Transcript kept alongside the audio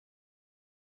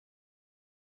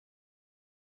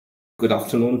Good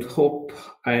afternoon. Hope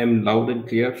I am loud and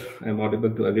clear. I'm audible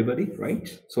to everybody, right?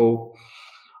 So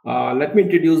let me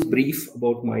introduce brief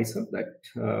about myself. That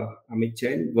Amit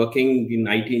Jain, working in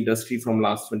IT industry from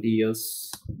last 20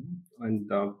 years,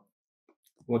 and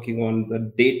working on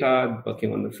the data,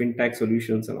 working on the fintech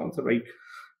solutions, and also right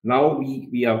now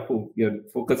we are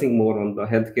focusing more on the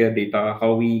healthcare data,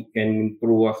 how we can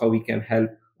improve, or how we can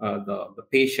help the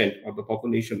patient or the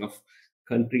population of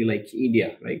country like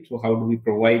India, right? So how do we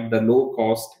provide the low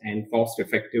cost and cost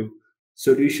effective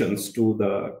solutions to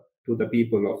the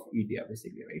people of India,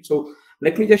 basically, right? So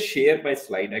let me just share my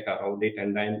slide deck around it,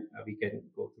 and then we can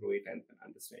go through it and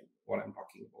understand what I'm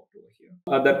talking about over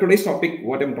here. The today's topic,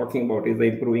 what I'm talking about, is the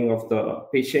improving of the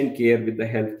patient care with the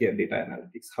healthcare data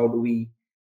analytics. How do we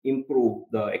improve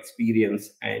the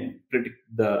experience and predict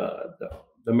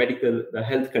the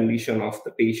health condition of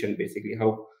the patient, basically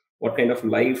how what kind of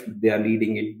life they are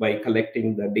leading it by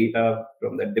collecting the data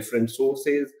from the different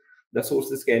sources. The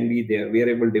sources can be their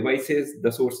wearable devices,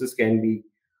 the sources can be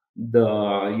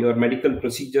your medical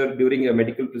procedure. During your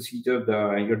medical procedure,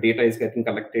 your data is getting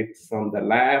collected from the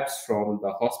labs, from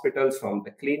the hospitals, from the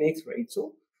clinics, right?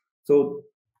 So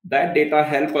that data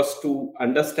help us to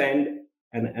understand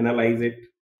and analyze it,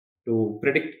 to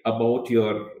predict about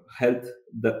your health,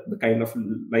 the kind of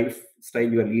lifestyle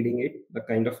you are leading it, the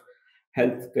kind of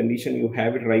health condition you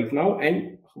have it right now,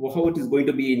 and how it is going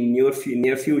to be in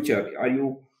near future. Are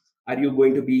you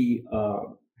going to be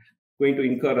going to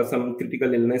incur some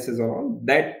critical illnesses or all?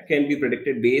 That can be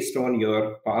predicted based on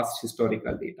your past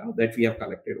historical data that we have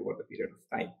collected over the period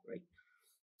of time, right?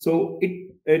 So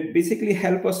it basically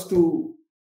help us to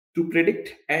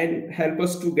predict and help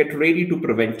us to get ready to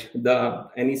prevent the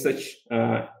any such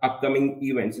upcoming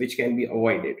events which can be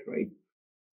avoided, right?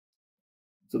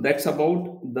 So that's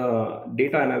about the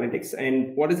data analytics.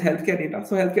 And what is healthcare data?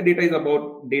 So healthcare data is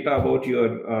about data about your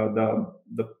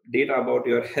the data about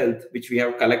your health, which we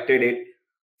have collected it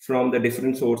from the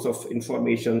different source of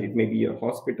information. It may be your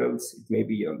hospitals, it may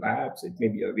be your labs, it may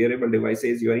be your wearable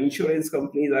devices. Your insurance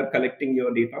companies are collecting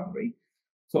your data, right?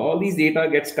 So all these data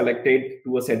gets collected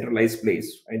to a centralized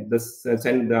place, and this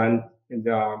and then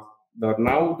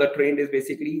now the trend is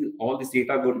basically all this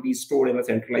data going to be stored in a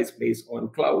centralized place on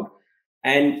cloud,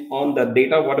 and on the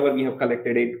data whatever we have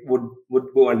collected it would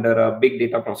go under a big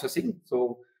data processing.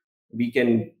 So we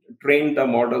can train the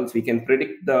models, we can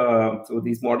predict so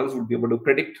these models would be able to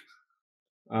predict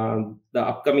the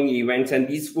upcoming events, and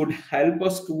these would help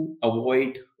us to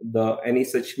avoid the any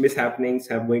such mishappenings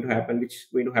have going to happen, which is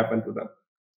going to happen to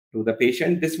the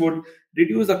patient. This would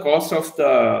reduce the cost of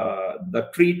the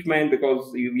treatment,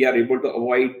 because we are able to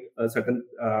avoid certain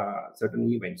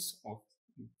events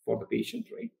for the patient,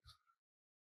 right?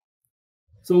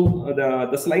 So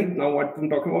the slide now, what I'm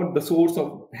talking about, the source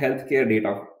of healthcare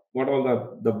data. What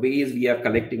are the ways we are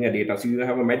collecting a data? So you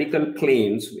have a medical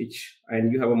claims,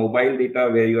 and you have a mobile data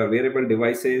where your wearable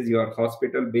devices, your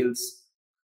hospital bills,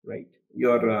 right?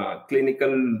 Your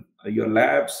clinical, your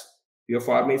labs, your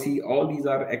pharmacy, all these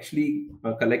are actually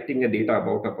collecting a data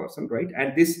about a person, right?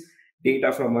 And this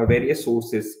data from various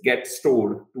sources gets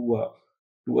stored to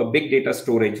a big data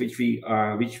storage, which we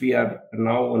are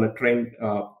now on a trend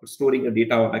storing the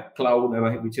data on a cloud,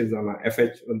 which is on a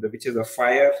which is a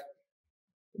FHIR,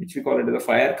 which we call it the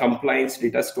FHIR compliance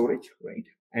data storage, right?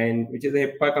 And which is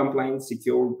a HIPAA compliance,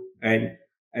 secured, and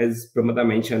as Pramada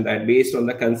mentioned, that based on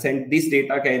the consent, this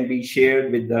data can be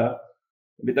shared with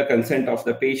the consent of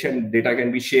the patient. Data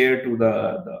can be shared to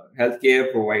the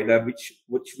healthcare provider,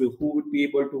 who would be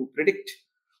able to predict,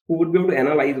 who would be able to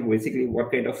analyze basically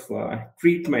what kind of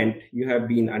treatment you have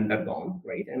been undergone,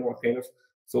 right? And what kind of,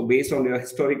 so based on your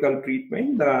historical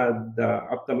treatment,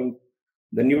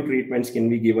 the new treatments can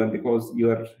be given, because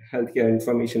your healthcare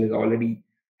information is already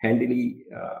handily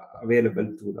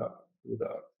available to the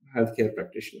healthcare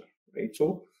practitioner, right?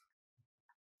 So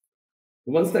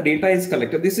once the data is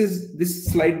collected, this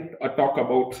slide talk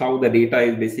about how the data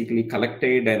is basically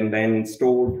collected and then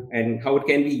stored, and how it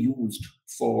can be used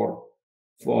for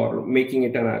making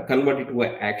it convert it to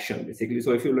an action, basically.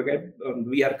 So if you look at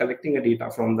we are collecting a data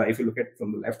if you look at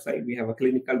from the left side, we have a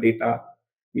clinical data,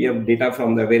 we have data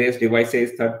from the various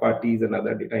devices, third parties, and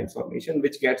other data information,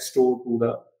 which gets stored to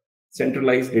the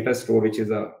centralized data store, which is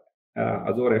a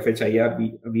Azure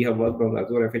FHIR. We have worked on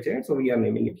Azure FHIR, so we are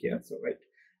naming it here. So right.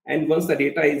 And once the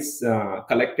data is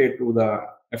collected to the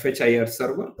FHIR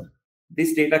server,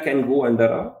 this data can go under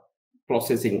a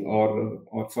processing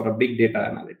or for a big data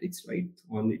analytics, right?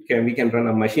 We can run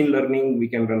a machine learning, we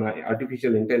can run a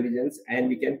artificial intelligence, and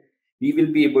we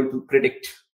will be able to predict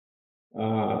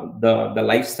the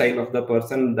lifestyle of the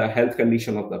person, the health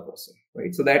condition of the person,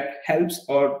 right? So that helps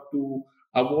or to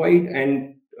avoid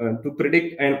and to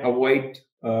predict and avoid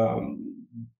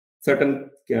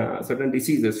certain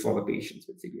diseases for the patients,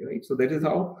 basically, right? So that is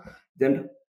how then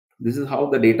this is how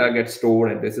the data gets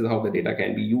stored, and this is how the data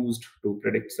can be used to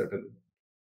predict certain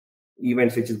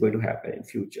events which is going to happen in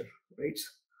future, right?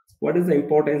 What is the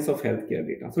importance of healthcare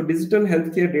data? So digital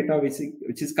healthcare data,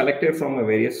 which is collected from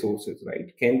various sources,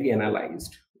 right, can be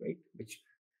analyzed, right?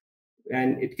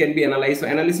 And it can be analyzed. So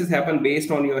analysis happen based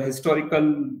on your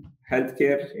historical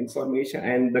healthcare information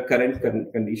and the current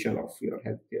condition of your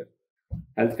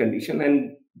health condition,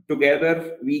 and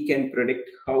together we can predict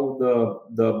how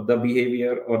the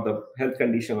behavior or the health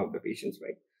condition of the patients,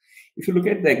 right? If you look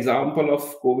at the example of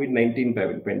COVID-19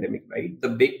 pandemic, right, the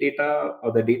big data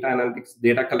or the data analytics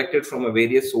data collected from a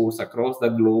various source across the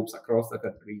globes, across the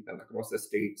countries, and across the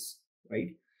states,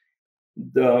 right,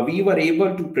 we were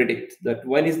able to predict that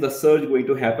when is the surge going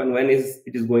to happen, when is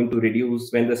it is going to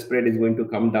reduce, when the spread is going to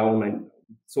come down. And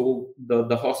so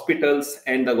the hospitals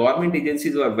and the government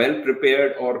agencies were well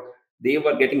prepared, or they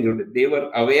were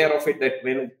aware of it, that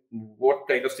when what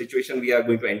kind of situation we are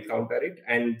going to encounter it,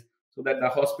 and so that the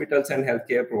hospitals and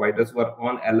healthcare providers were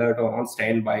on alert or on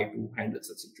standby to handle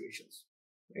such situations,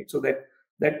 right? So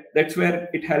that's where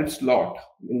it helps a lot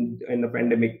in the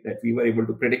pandemic, that we were able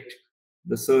to predict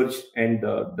the surge and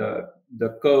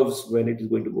the curves when it is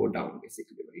going to go down,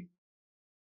 basically, right?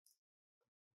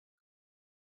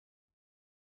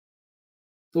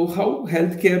 So how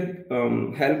healthcare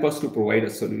help us to provide a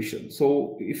solution?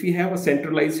 So if we have a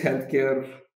centralized healthcare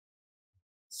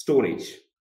storage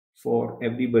for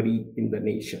everybody in the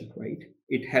nation, right,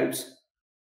 it helps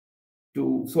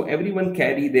to, so everyone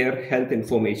carry their health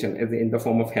information as in the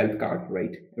form of health card,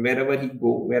 right? Wherever he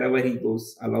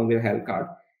goes along with health card,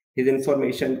 his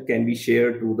information can be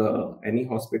shared to the any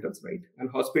hospitals, right? And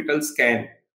hospitals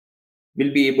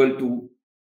will be able to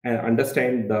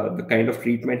understand the kind of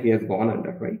treatment he has gone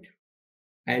under, right?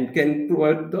 And can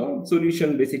provide the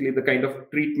solution, basically the kind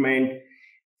of treatment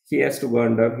he has to go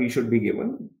under, he should be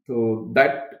given. So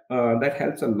that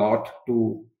helps a lot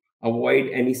to avoid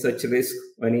any such risk,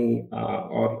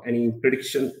 or any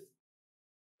prediction.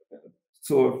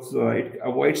 So it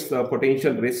avoids the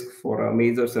potential risk for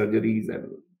major surgeries and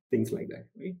things like that,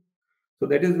 right? So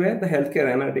that is where the healthcare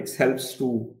analytics helps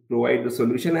to provide the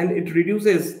solution, and it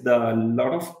reduces the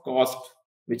lot of cost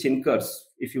which incurs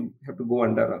if you have to go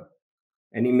under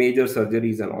any major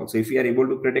surgeries. And also, if you are able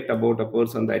to predict about a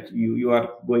person that you are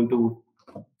going to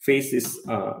face this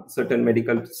certain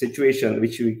medical situation,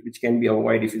 which can be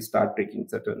avoided if you start taking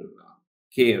certain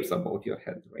cares about your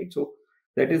health, right? So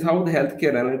that is how the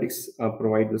healthcare analytics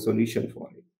provide the solution for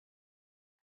it.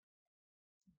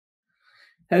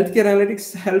 Healthcare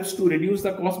analytics helps to reduce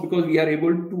the cost because we are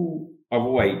able to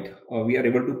avoid, or we are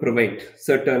able to prevent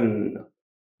certain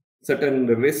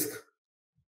risk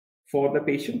for the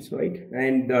patients, right?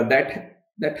 And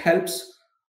that helps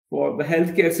for the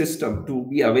healthcare system to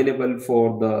be available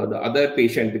for the other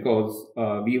patient, because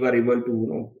we were able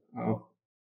to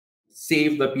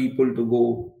save the people to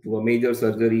go to a major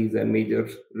surgeries and major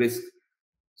risk.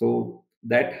 So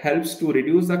that helps to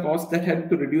reduce the cost. That helps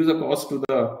to reduce the cost to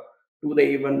the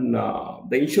even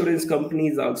the insurance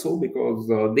companies also, because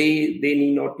they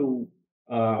need not to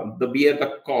bear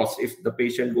the cost if the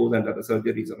patient goes under the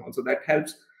surgeries. And also that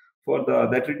helps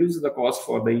that reduces the cost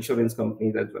for the insurance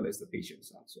companies as well as the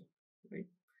patients also, right?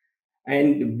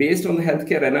 And based on the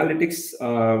healthcare analytics,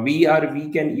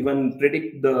 we can even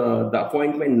predict the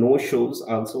appointment no shows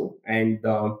also, and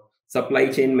supply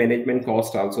chain management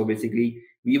cost also. Basically,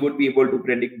 we would be able to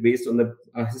predict based on the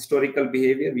historical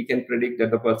behavior. We can predict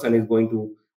that the person is going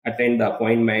to attend the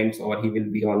appointments, or he will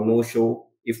be on no show.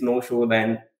 If no show,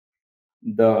 then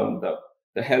the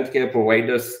healthcare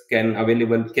providers can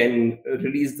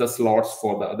release the slots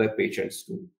for the other patients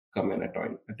to come and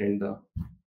attend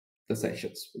the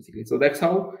sessions, basically. So that's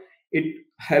how it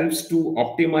helps to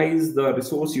optimize the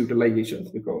resource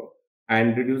utilizations,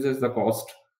 and reduces the cost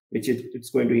which it's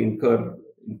going to incur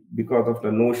because of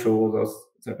the no shows or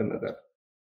certain other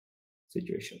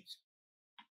situations.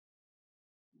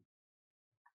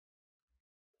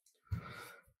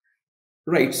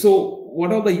 Right. So,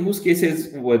 what are the use cases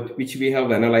which we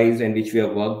have analyzed and which we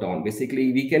have worked on?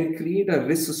 Basically, we can create a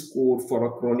risk score for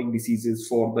a chronic diseases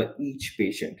for each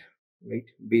patient, right?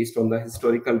 Based on the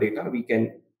historical data, we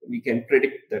can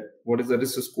predict that what is the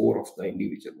risk score of the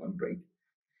individual one, right?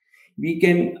 We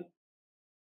can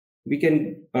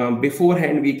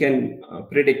beforehand we can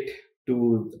predict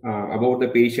to about the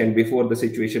patient before the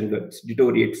situation gets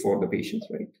deteriorate for the patients,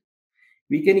 right?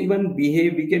 We can even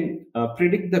we can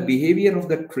predict the behavior of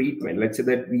the treatment. Let's say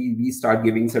that we start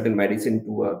giving certain medicine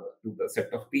to the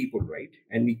set of people, right?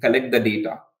 And we collect the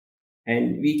data,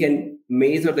 and we can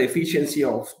measure the efficiency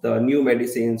of the new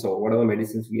medicines or whatever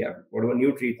medicines we have, whatever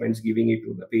new treatments giving it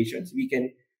to the patients. We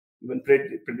can even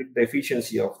predict the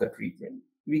efficiency of the treatment.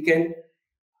 We can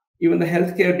even the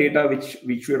healthcare data,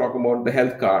 which we're talking about, the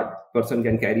health card, person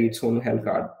can carry its own health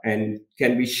card and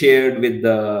can be shared with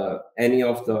the any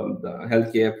of the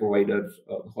healthcare providers,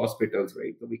 hospitals,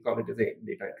 right? So we call it as a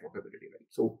data interoperability, right?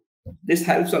 So this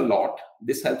helps a lot.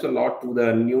 This helps a lot to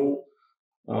the new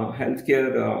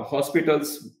healthcare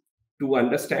hospitals to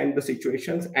understand the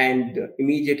situations and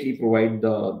immediately provide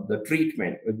the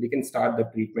treatment. They can start the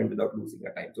treatment without losing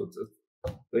a time. So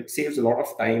it saves a lot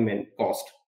of time and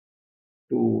cost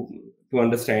to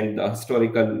understand the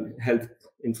historical health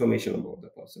information about the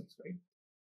persons, right?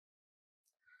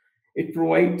 It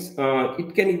provides,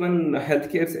 it can even,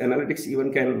 healthcare analytics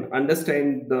even can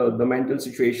understand the mental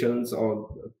situations or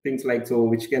things like so,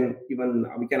 which can even,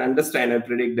 we can understand and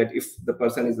predict that if the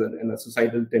person is in a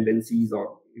suicidal tendencies,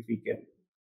 or if we can,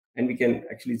 and we can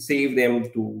actually save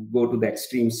them to go to the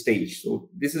extreme stage. So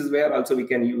this is where also we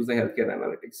can use the healthcare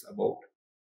analytics about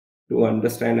to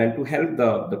understand and to help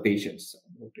the patients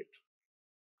about it.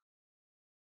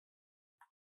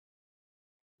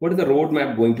 What is the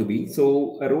roadmap going to be?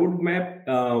 So a roadmap,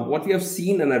 what we have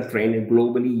seen in a trend, and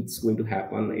globally it's going to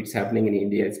happen. It's happening in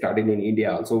India. It started in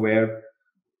India also, where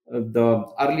the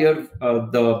earlier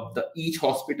the each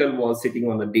hospital was sitting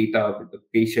on the data with the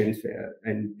patients,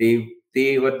 and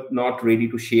they were not ready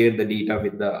to share the data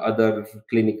with the other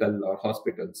clinical or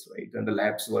hospitals, right? And the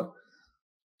labs were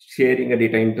sharing the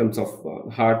data in terms of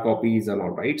hard copies and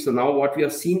all, right? So now what we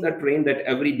have seen the trend that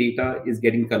every data is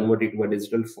getting converted to a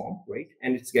digital form, right?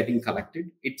 And it's getting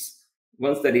collected. It's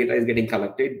once the data is getting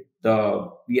collected, the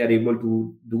we are able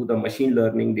to do the machine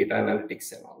learning data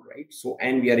analytics and all, right? So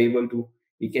and we are able to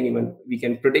we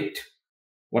can predict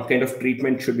what kind of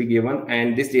treatment should be given,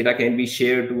 and this data can be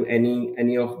shared to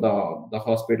any of the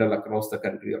hospital across the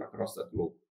country or across the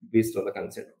globe based on the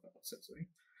consent of the process, right?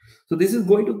 So this is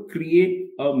going to create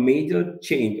a major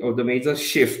change or the major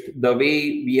shift the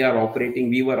way we are operating.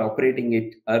 We were operating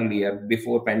it earlier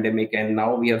before pandemic, and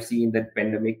now we have seen that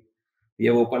pandemic. We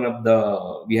have opened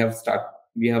up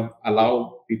we have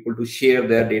allowed people to share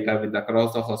their data with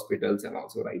across the hospitals and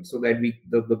also, right? So that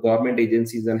the government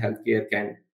agencies and healthcare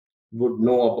can would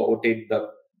know about it,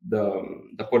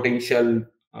 the potential.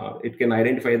 It can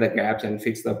identify the gaps and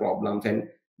fix the problems and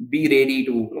be ready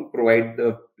to provide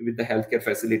the with the healthcare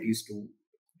facilities to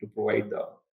provide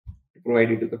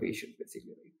it to the patient,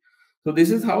 basically, right? So this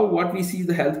is how what we see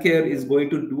the healthcare is going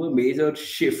to do a major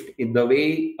shift in the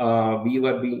way we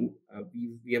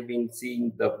have been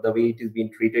seeing the way it is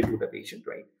being treated to the patient,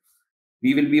 right?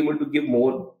 We will be able to give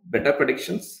more better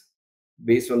predictions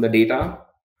based on the data,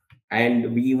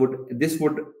 and we would this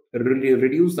would really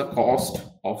reduce the cost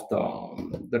of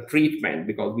the treatment,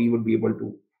 because we would be able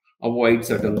to avoid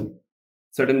certain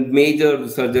major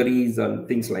surgeries and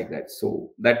things like that.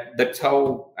 So that's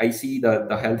how I see the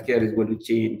healthcare is going to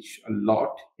change a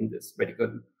lot in this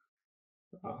medical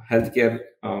healthcare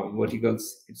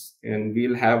verticals. And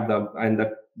we'll have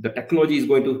the technology is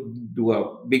going to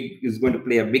is going to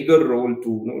play a bigger role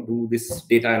to do this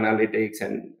data analytics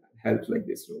and help like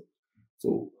this.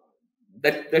 So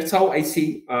that's how I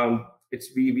see.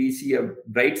 We see a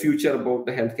bright future about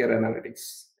the healthcare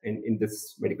analytics in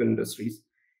this medical industries.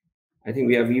 I think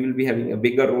we will be having a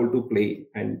bigger role to play,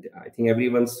 and I think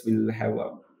everyone's will have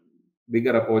a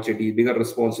bigger opportunity, bigger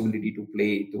responsibility to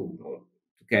play, to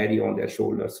carry on their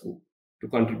shoulders, to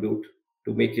contribute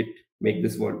to make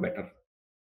this world better.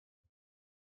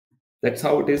 That's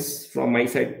how it is from my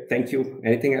side. Thank you.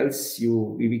 Anything else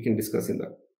we can discuss in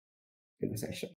the session?